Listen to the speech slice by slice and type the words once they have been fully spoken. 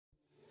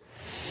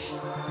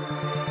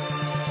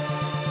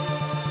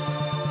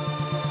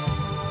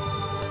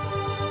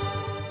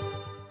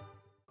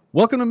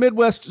Welcome to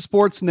Midwest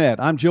Sportsnet.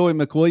 I'm Joey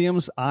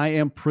McWilliams. I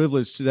am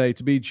privileged today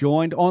to be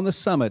joined on the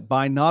summit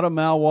by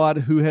Meawad,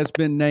 who has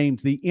been named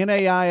the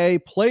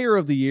NAIA Player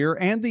of the Year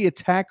and the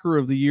Attacker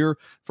of the Year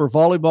for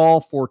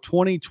volleyball for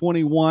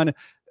 2021.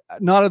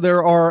 Nada,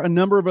 there are a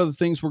number of other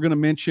things we're going to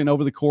mention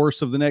over the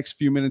course of the next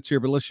few minutes here,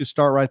 but let's just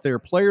start right there.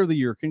 Player of the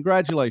Year,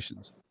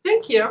 congratulations.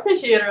 Thank you. I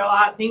appreciate it a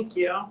lot. Thank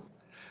you.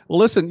 Well,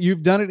 listen,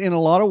 you've done it in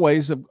a lot of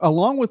ways.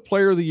 Along with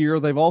Player of the Year,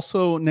 they've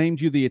also named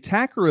you the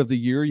Attacker of the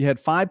Year. You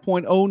had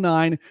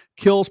 5.09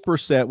 kills per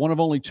set, one of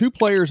only two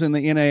players in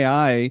the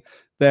NAIA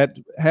that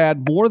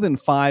had more than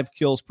 5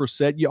 kills per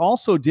set. You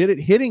also did it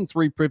hitting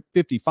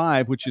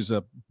 355, which is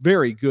a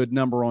very good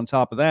number on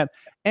top of that.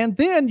 And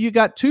then you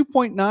got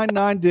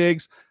 2.99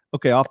 digs.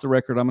 Okay, off the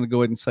record, I'm going to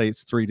go ahead and say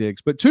it's 3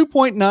 digs, but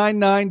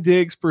 2.99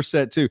 digs per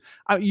set too.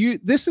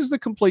 This is the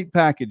complete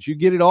package. You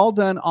get it all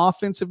done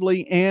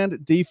offensively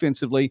and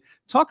defensively.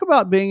 Talk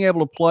about being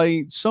able to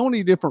play so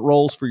many different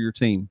roles for your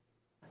team.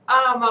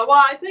 Well,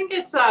 I think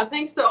it's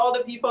thanks to all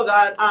the people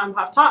that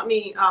have taught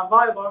me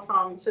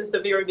volleyball since the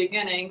very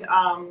beginning.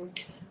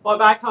 Well,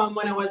 back home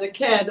when I was a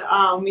kid,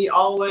 we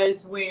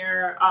always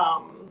were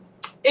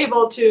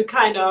able to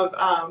kind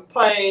of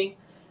play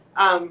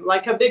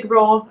like a big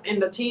role in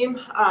the team.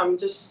 You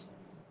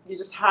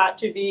just had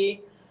to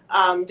be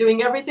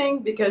doing everything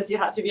because you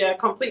had to be a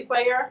complete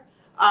player.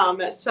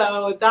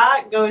 So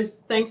that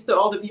goes thanks to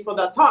all the people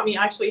that taught me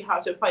actually how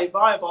to play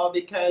volleyball,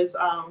 because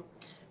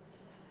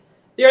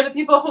they're the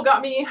people who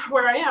got me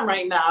where I am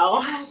right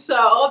now. So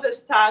all the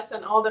stats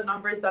and all the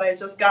numbers that I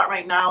just got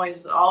right now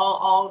is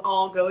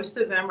all goes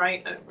to them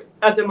right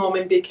at the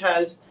moment,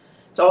 because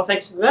it's all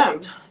thanks to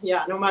them.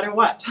 Yeah, no matter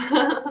what.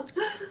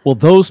 Well,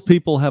 those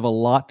people have a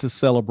lot to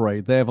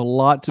celebrate. They have a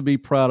lot to be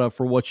proud of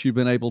for what you've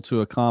been able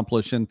to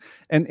accomplish.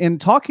 And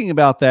talking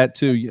about that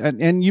too,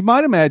 and you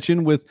might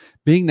imagine with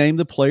being named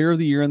the Player of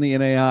the Year in the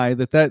NAI,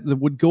 that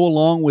would go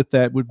along with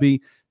that would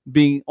be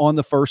being on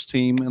the first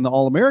team in the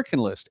All-American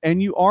list.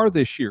 And you are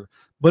this year.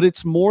 But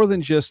it's more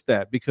than just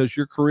that, because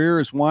your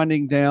career is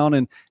winding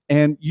down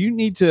and you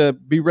need to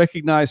be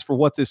recognized for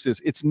what this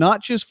is. It's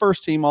not just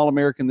first team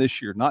All-American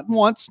this year, not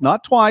once,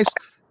 not twice,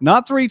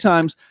 not 3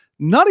 times,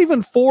 not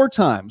even 4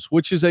 times,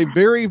 which is a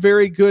very,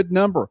 very good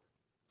number.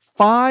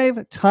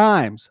 5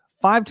 times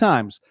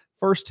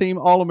first team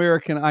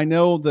All-American. I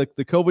know the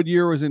COVID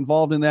year was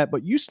involved in that,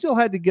 but you still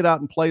had to get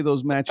out and play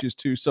those matches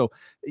too. So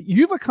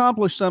you've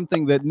accomplished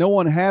something that no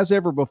one has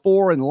ever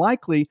before and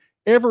likely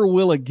ever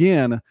will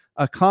again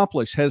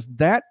accomplish. Has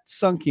that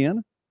sunk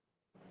in?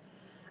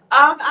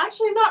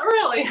 Actually, not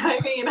really. I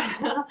mean,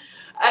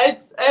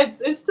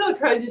 it's still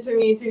crazy to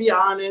me, to be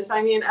honest.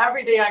 I mean,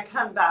 every day I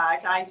come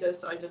back, I'm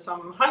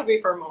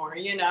hungry for more,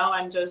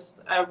 and just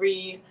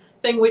everything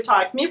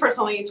me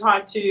personally,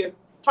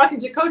 talking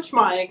to Coach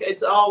Mike,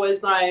 it's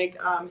always like,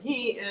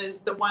 he is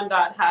the one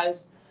that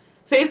has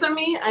faith in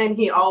me, and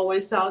he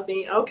always tells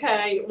me,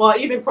 okay, well,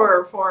 even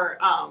for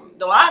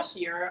the last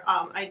year,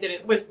 I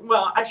didn't,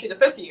 actually the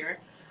 5th year,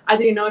 I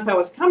didn't know if I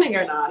was coming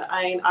or not.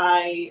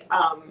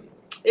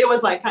 It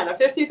was like kind of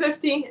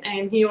 50-50,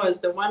 and he was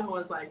the one who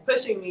was like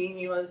pushing me.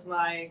 He was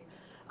like,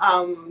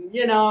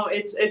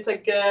 it's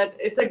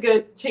a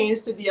good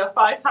chance to be a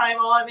 5-time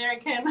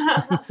All-American.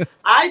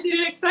 I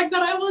didn't expect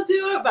that I will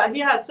do it, but he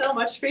had so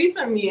much faith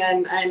in me,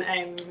 and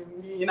I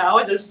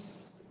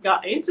just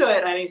got into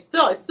it, and it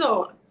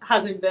still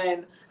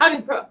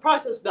haven't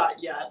processed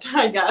that yet,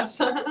 I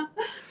guess.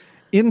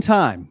 In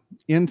time,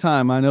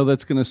 I know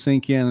that's going to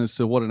sink in as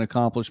to what an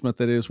accomplishment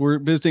that is. We're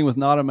visiting with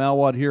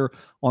Meawad here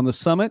on the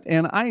summit,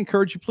 and I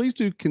encourage you, please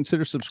do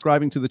consider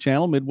subscribing to the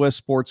channel,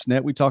 Midwest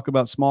Sportsnet. We talk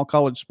about small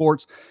college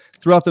sports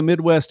throughout the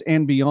Midwest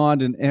and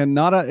beyond. And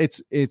Nada,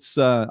 it's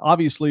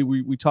obviously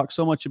we talk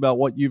so much about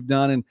what you've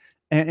done,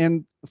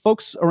 and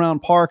folks around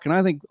Park, and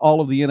I think all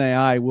of the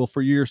NAI will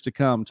for years to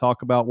come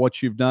talk about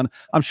what you've done.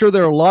 I'm sure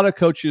there are a lot of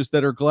coaches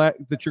that are glad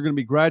that you're going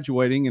to be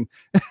graduating and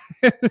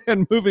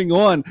and moving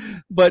on.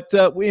 But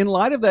in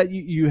light of that,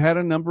 you had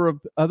a number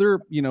of other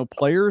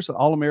players,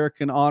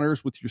 All-American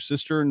honors with your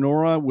sister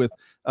Nora, with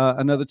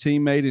another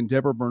teammate in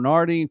Deborah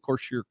Bernardi. Of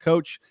course, your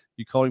coach.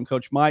 You call him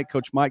Coach Mike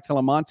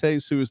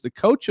Talamantes, who is the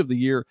Coach of the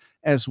Year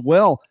as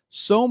well.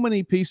 So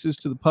many pieces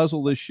to the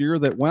puzzle this year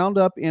that wound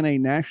up in a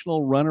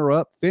national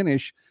runner-up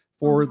finish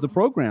for the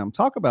program.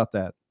 Talk about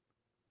that.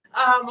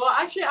 Well,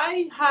 actually,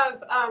 I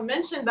have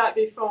mentioned that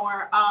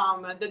before.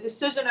 The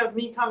decision of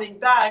me coming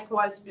back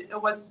was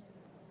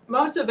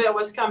most of it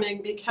was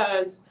coming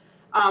because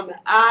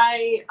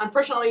I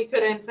unfortunately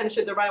couldn't finish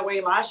it the right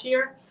way last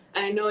year.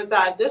 And I know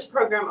that this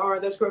program or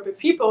this group of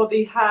people,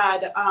 they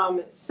had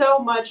so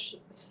much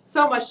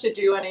to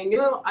do, and I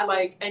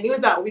knew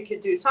that we could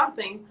do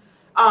something.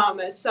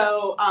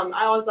 So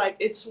I was like,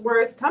 it's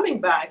worth coming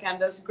back,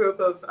 and this group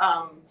of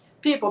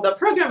people, the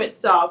program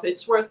itself,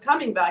 it's worth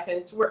coming back, and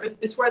it's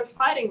worth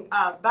fighting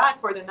back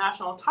for the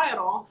national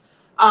title.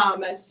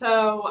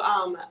 So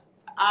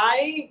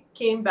I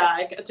came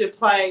back to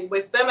play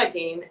with them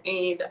again,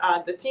 and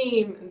the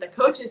team, the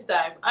coaching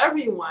staff,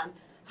 everyone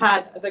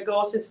had the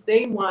goal since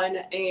day one,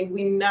 and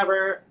we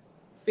never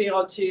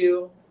fail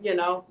to,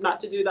 not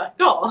to do that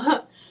goal.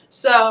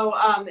 So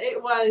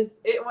it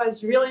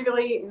was really,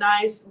 really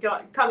nice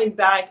coming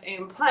back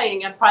and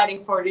playing and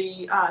fighting for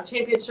the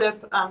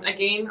championship.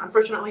 Again,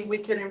 unfortunately, we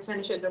couldn't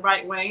finish it the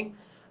right way,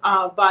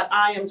 but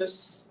I am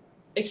just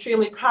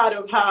extremely proud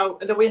of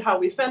the way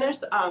we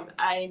finished.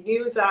 I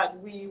knew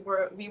that we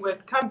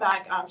would come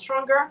back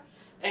stronger,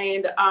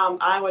 and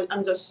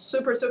I'm just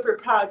super, super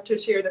proud to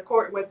share the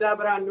court with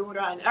Deborah,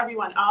 Nura, and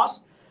everyone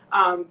else.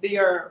 They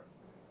are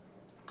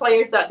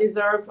players that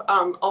deserve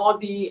all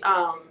the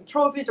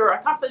trophies or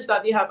accomplishments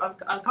that they have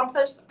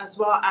accomplished, as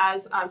well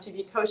as to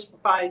be coached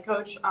by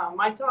Coach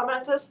Mike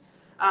Talamantes.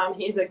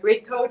 He's a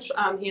great coach.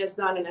 He has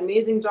done an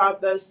amazing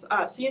job this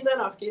season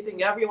of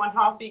keeping everyone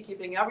healthy,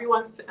 keeping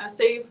everyone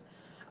safe.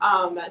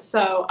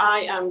 So I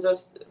am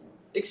just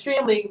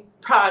extremely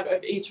proud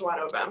of each one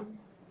of them.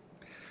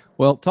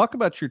 Well, talk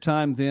about your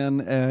time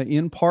then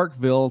in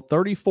Parkville,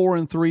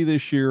 34-3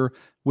 this year,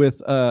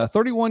 with a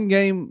 31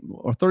 game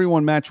or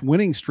 31 match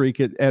winning streak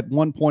at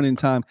one point in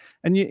time.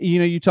 And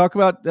you talk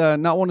about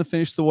not wanting to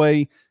finish the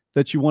way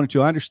that you wanted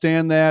to. I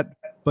understand that,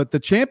 but the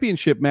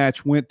championship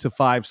match went to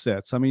 5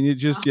 sets. I mean, it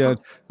just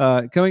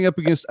coming up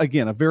against,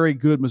 again, a very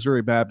good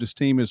Missouri Baptist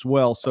team as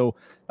well. So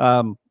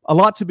a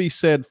lot to be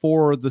said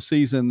for the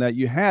season that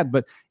you had.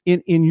 But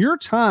in your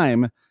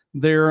time,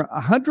 they're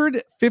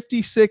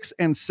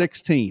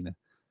 156-16.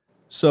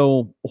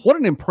 So what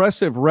an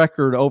impressive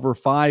record over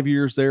 5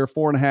 years there,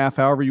 4.5,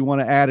 however you want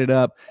to add it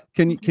up.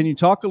 Can you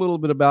talk a little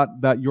bit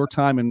about your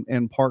time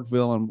in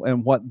Parkville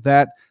and what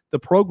the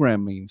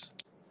program means?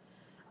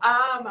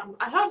 I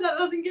hope that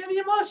doesn't get me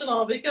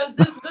emotional, because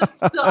this just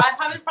still, I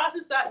haven't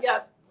processed that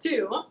yet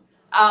too.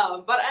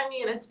 But I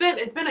mean, it's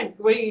been a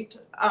great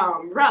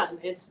run.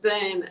 It's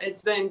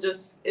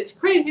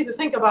crazy to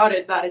think about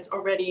it, that it's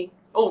already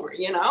over,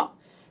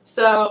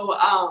 So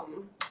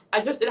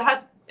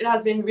it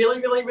has been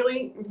really, really,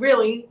 really,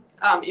 really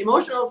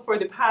emotional for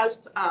the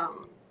past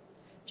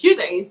few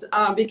days,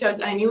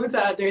 because I knew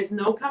that there's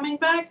no coming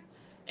back.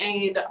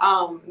 And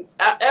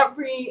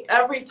every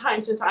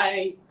time since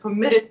I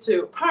committed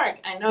to Park,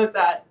 I know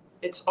that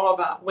it's all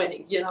about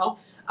winning,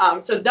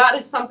 So that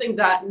is something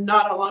that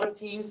not a lot of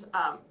teams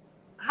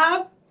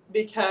have,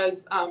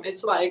 because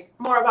it's like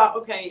more about,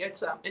 okay,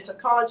 it's a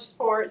college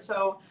sport,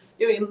 so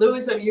you may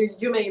lose and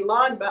you may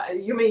learn,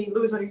 but you may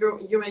lose and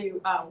you may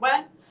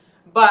win.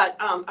 But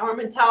our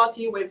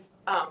mentality with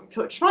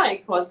Coach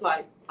Mike was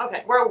like,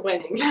 okay, we're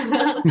winning.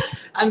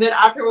 And then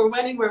after we're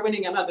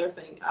winning another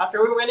thing. After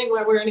we're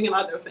winning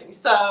another thing.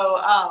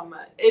 So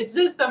it's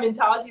just the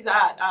mentality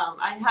that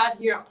I had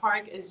here at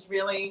Park is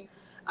really,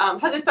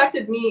 has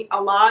affected me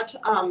a lot.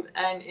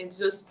 And it's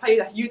just played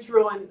a huge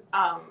role in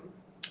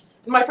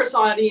my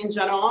personality in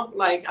general.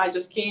 Like, I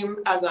just came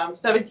as a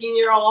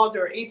 17-year-old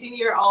or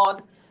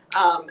 18-year-old.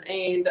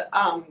 And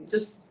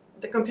just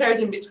the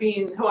comparison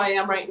between who I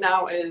am right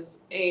now and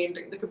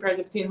the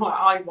comparison between who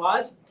I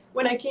was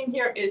when I came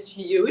here is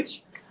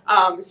huge.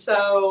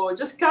 So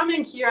just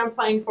coming here and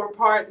playing for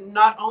Park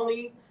not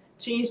only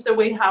changed the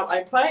way how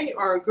I play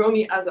or grow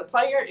me as a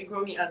player, it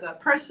grew me as a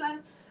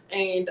person,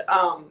 and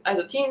as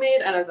a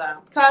teammate, and as a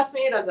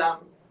classmate, as a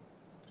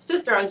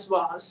sister as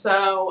well.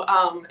 So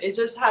it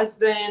just has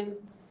been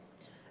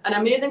an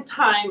amazing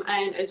time,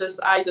 and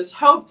I just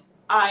hoped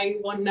I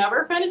will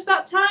never finish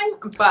that time,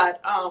 but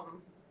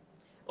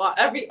well,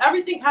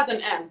 everything has an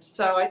end,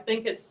 so I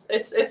think it's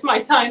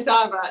my time to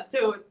have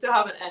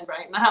an end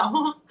right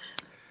now.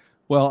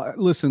 Well,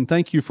 listen,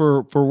 thank you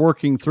for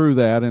working through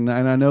that, and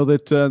I know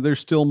that there's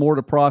still more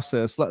to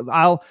process.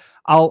 I'll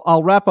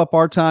wrap up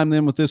our time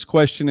then with this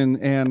question,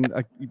 and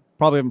you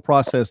probably haven't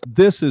processed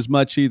this as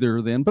much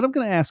either then, but I'm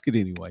going to ask it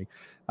anyway.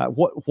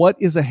 What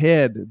is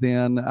ahead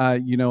then? I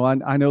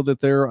know that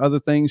there are other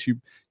things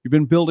you've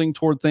been building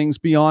toward, things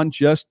beyond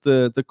just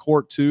the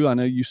court too. I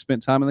know you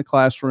spent time in the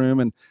classroom,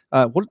 and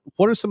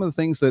what are some of the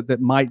things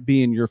that might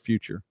be in your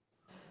future?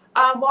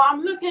 Well,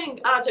 I'm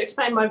looking to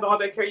expand my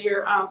volleyball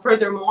career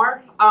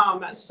furthermore.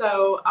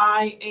 So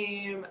I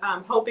am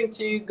hoping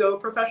to go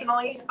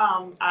professionally.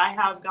 I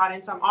have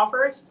gotten some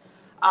offers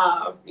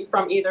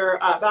from either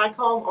back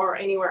home or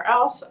anywhere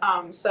else.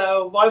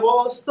 So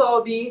volleyball will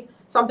still be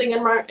something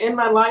in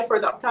my life for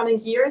the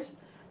upcoming years,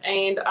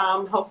 and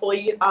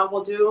hopefully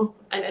we'll do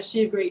and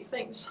achieve great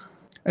things.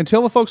 And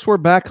tell the folks where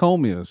back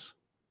home is.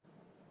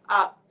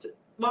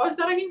 What was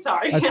that again?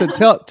 Sorry. I said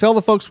tell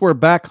the folks where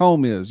back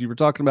home is. You were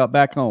talking about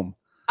back home.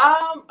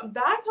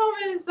 Back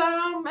home is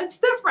it's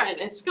different.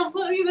 It's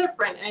completely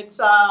different. It's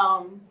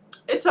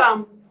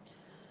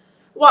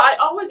well, I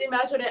always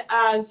imagine it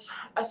as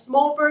a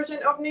small version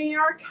of New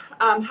York.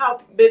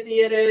 How busy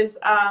it is,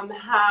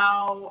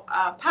 how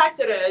packed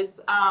it is.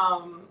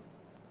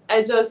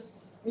 It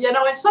just,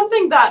 it's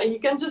something that you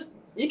can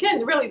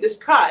really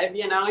describe.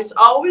 It's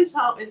always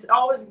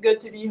good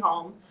to be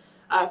home.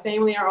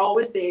 Family are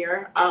always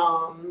there.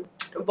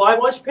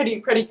 Volleyball is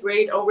pretty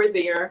great over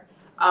there.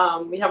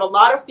 We have a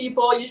lot of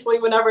people. Usually,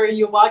 whenever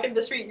you walk in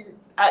the street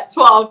at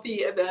 12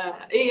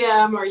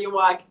 p.m. or you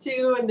walk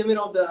 2 in the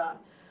middle of the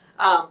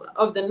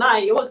of the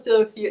night,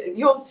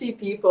 you'll see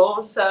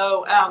people.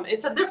 So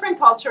it's a different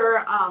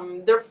culture,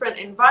 different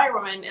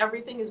environment.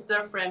 Everything is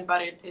different,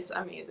 but it's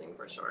amazing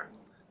for sure.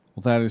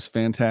 Well, that is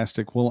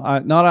fantastic. Well,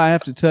 I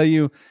have to tell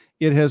you,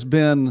 it has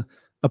been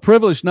a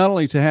privilege not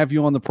only to have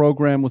you on the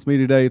program with me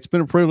today. It's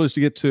been a privilege to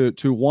get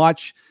to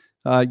watch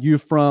you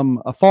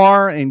from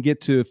afar and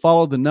get to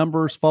follow the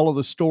numbers, follow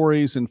the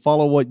stories, and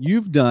follow what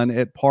you've done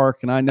at Park.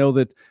 And I know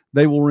that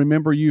they will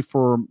remember you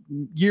for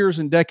years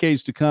and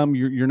decades to come.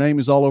 Your name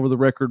is all over the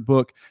record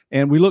book,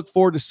 and we look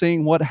forward to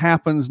seeing what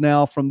happens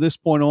now from this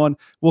point on.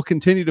 We'll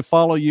continue to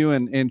follow you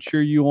and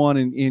cheer you on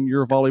in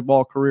your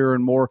volleyball career,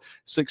 and more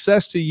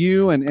success to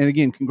you. And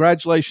again,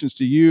 congratulations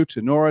to you,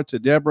 to Nora, to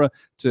Deborah,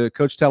 to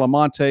Coach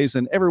Talamantes,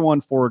 and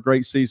everyone for a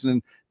great season.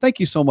 And thank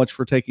you so much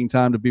for taking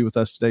time to be with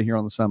us today here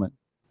on the Summit.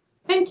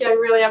 Thank you. I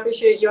really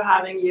appreciate you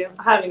having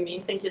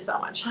me. Thank you so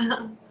much.